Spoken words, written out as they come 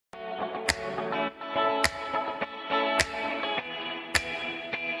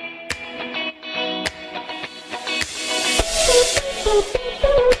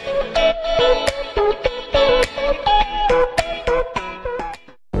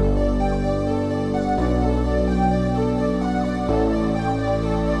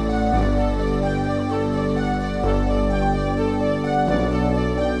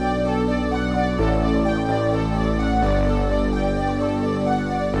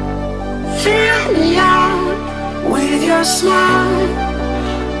with your smile.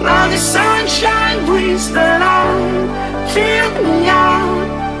 Now the sunshine brings the light. Fill me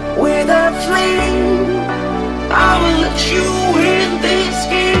out with a flame. I will let you in this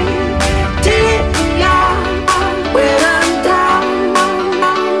game. Take me out when I'm down.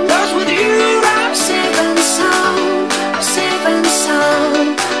 'Cause with you I'm safe and sound. I'm safe and sound.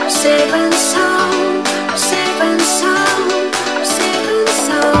 I'm safe and sound. I'm safe and sound. I'm safe and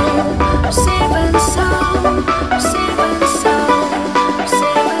sound. I'm safe and sound. I'm safe and sound. I'm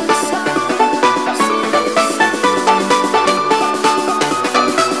safe and sound. I'm safe and sound.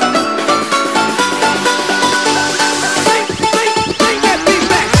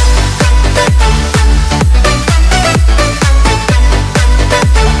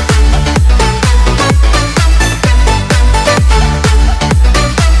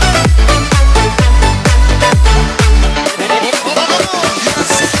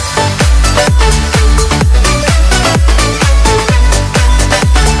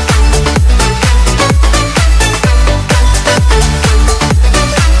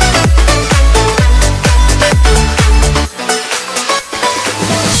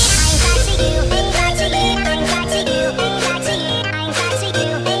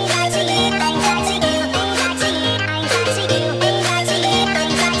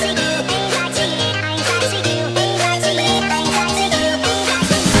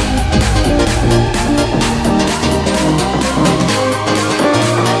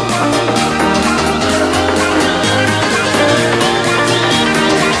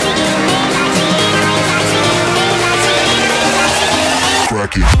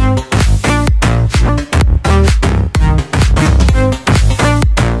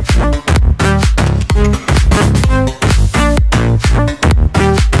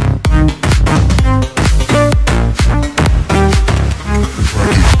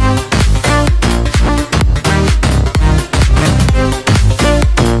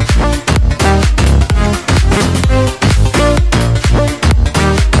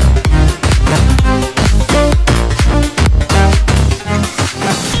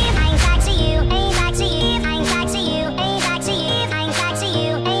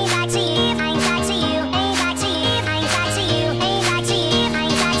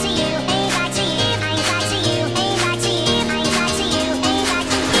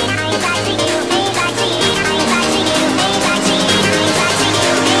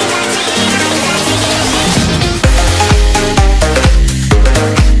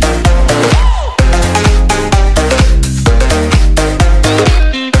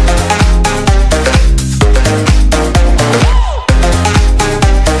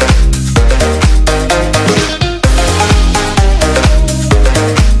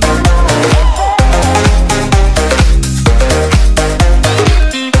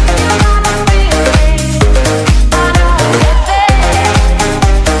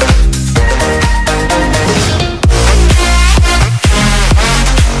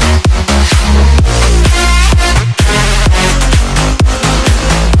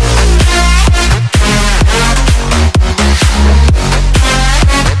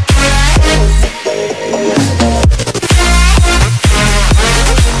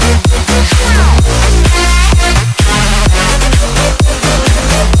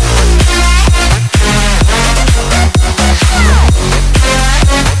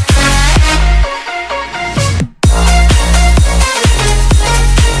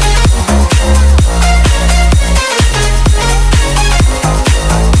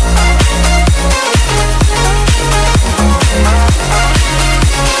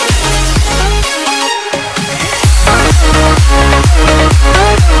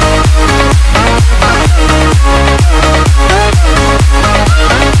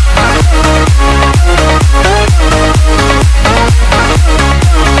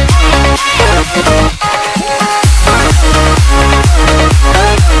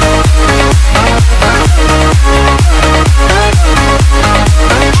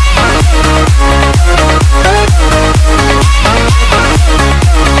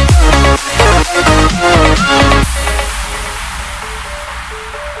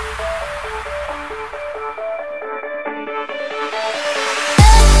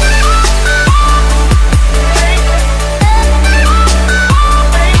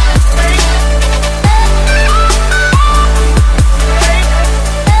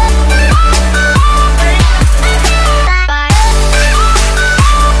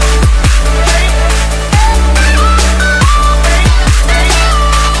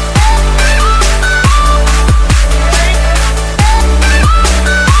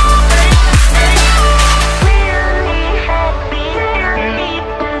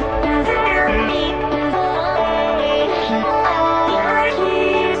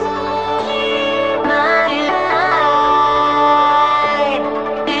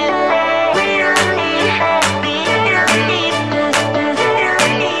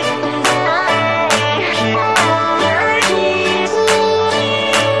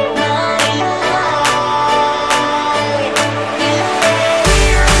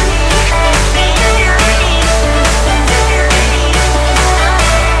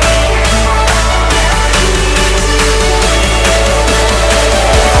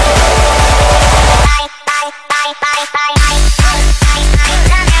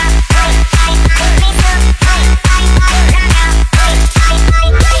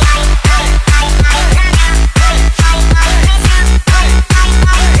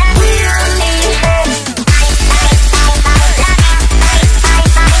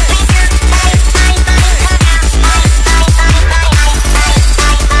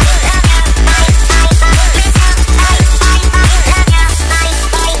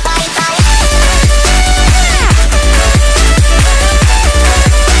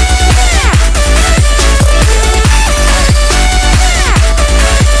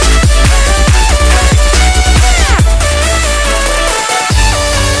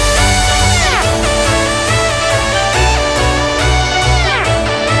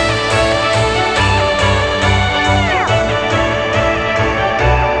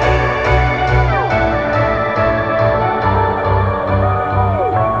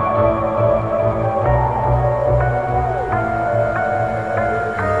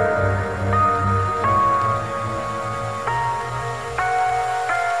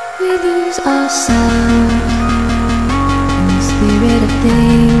 We lose ourselves in the spirit of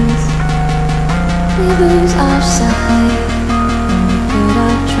things. We lose our sight when we put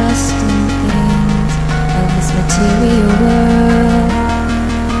our trust in things of this material world,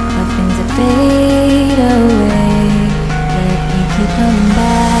 of things that fade away. Yet you keep coming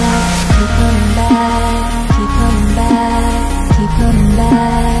back, keep coming back, keep coming back, keep coming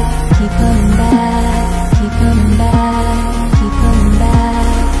back, keep coming back, keep coming back, keep coming back,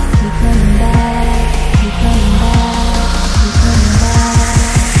 keep coming back, keep coming back, keep coming back,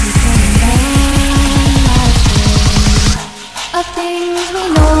 keep coming back. Of things we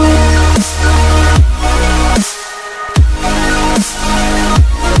know.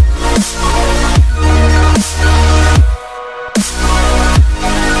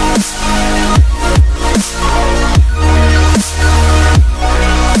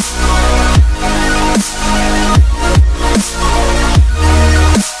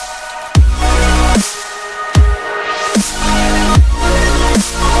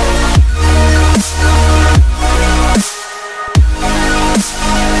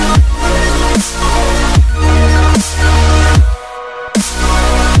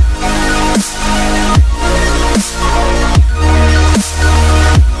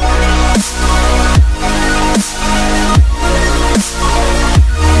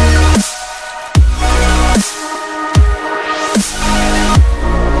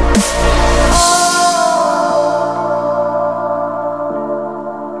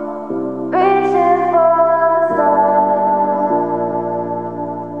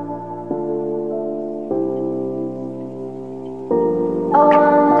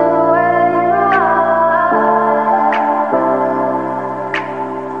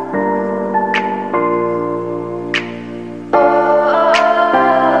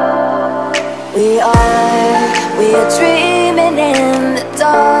 We are dreaming in the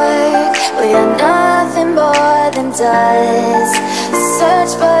dark. We are nothing more than dust.